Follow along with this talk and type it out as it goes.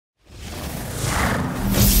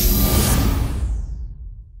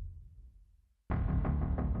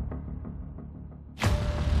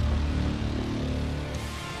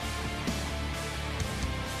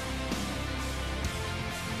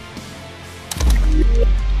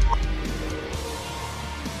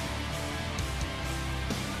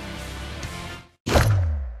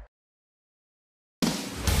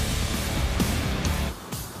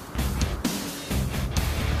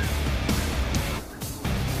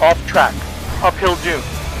off track, uphill dune,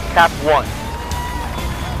 cap 1.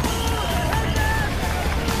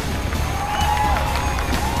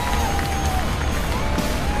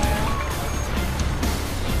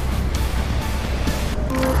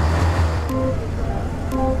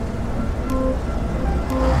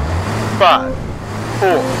 Five,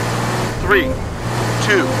 4, 3,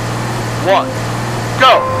 2, 1,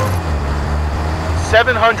 go!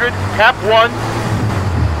 700, cap 1.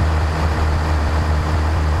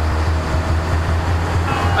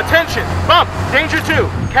 Attention, bump, danger 2,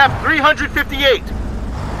 cap 358.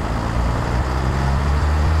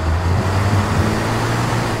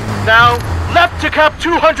 Now, left to cap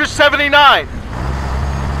 279.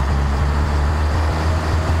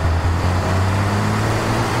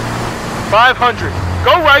 $500.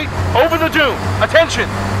 Go right, over the dune. Attention.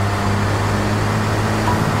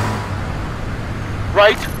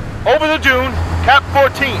 Right, over the dune, cap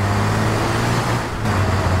 14.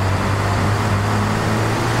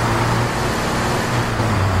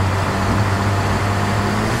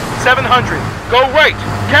 $700. Go right,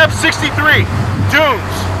 cap 63.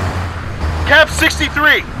 Dunes. Cap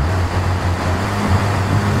 63.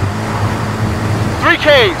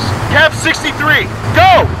 3Ks, cap 63.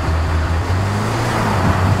 Go!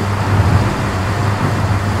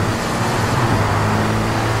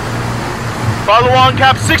 Follow on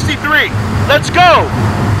cap 63. Let's go!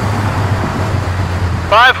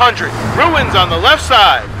 500. Ruins on the left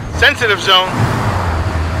side. Sensitive zone.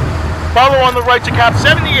 Follow on the right to cap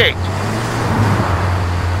 78.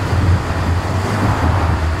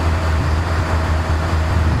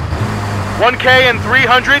 $1K and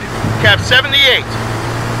 300. Cap 78.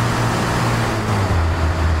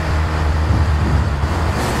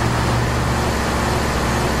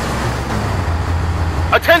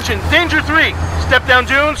 Attention, danger 3. Step down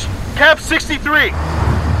dunes, cap 63.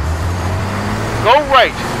 Go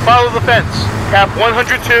right, follow the fence. Cap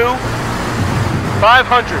 102.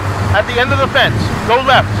 500. At the end of the fence, go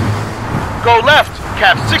left. Go left,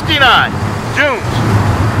 cap 69. Dunes.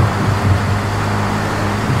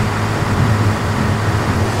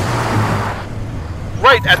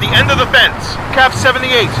 Right at the end of the fence, cap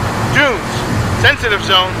 78. Dunes. Sensitive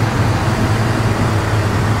zone.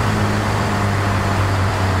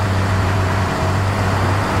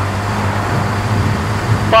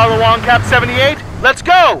 Follow on cap 78. Let's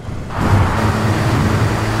go!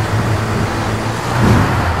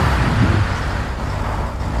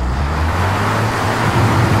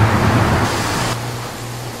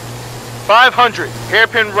 $500.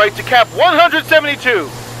 Hairpin right to cap 172.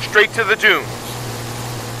 Straight to the dunes.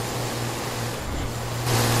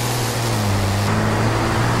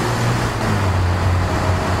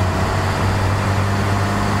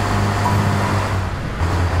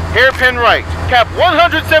 Hairpin right, cap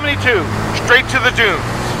 172, straight to the dunes.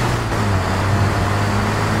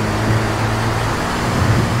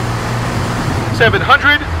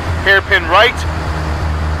 $700, hairpin right,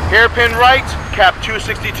 cap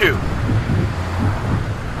 262.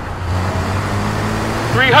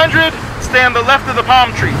 $300, stay on the left of the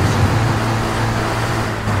palm trees.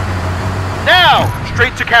 Now,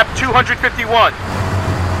 straight to cap 251.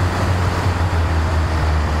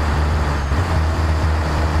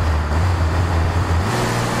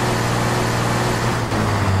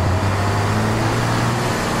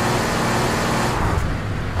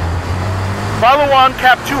 Follow on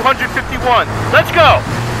cap 251. Let's go!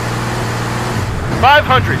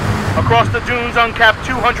 500. Across the dunes on cap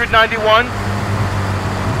 291.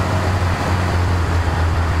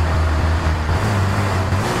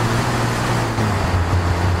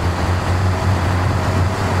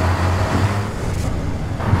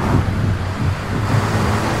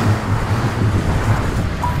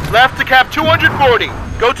 Left to cap 240.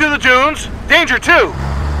 Go to the dunes. Danger 2.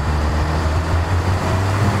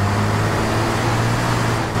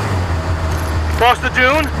 Cross the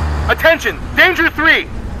dune. Attention, danger 3.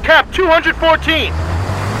 Cap 214.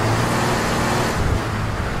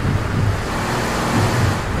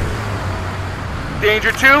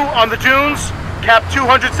 Danger 2 on the dunes. Cap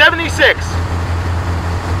 276.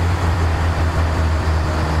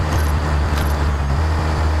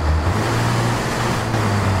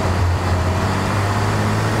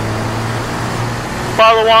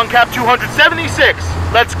 Follow on cap 276.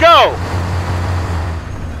 Let's go!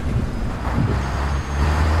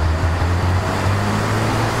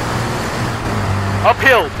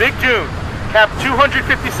 Uphill, big dune, cap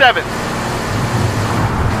 257.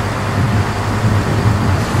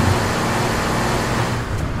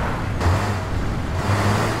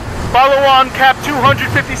 Follow on cap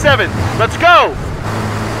 257. Let's go!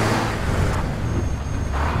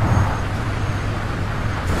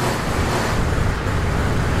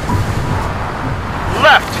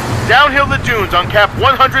 Downhill the dunes on cap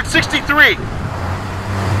 163.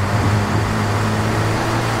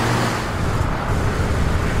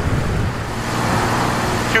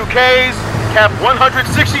 2Ks, cap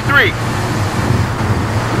 163.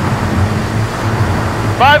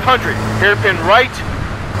 500, hairpin right.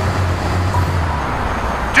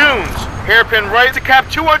 Dunes, hairpin right to cap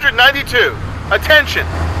 292. Attention.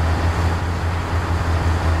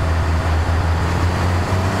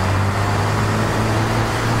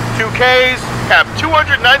 Ks, cap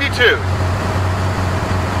 292.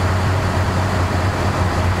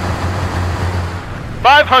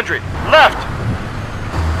 $500, left.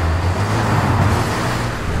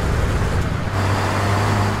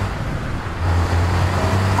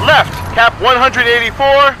 Left, cap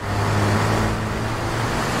 184.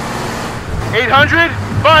 800,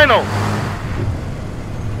 final.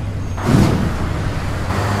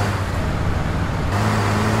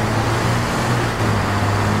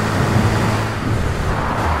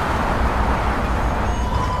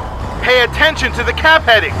 Pay attention to the cap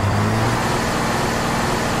heading.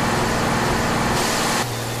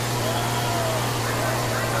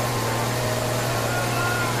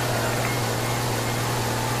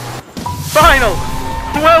 Final!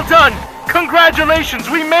 Well done! Congratulations,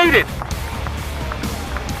 we made it!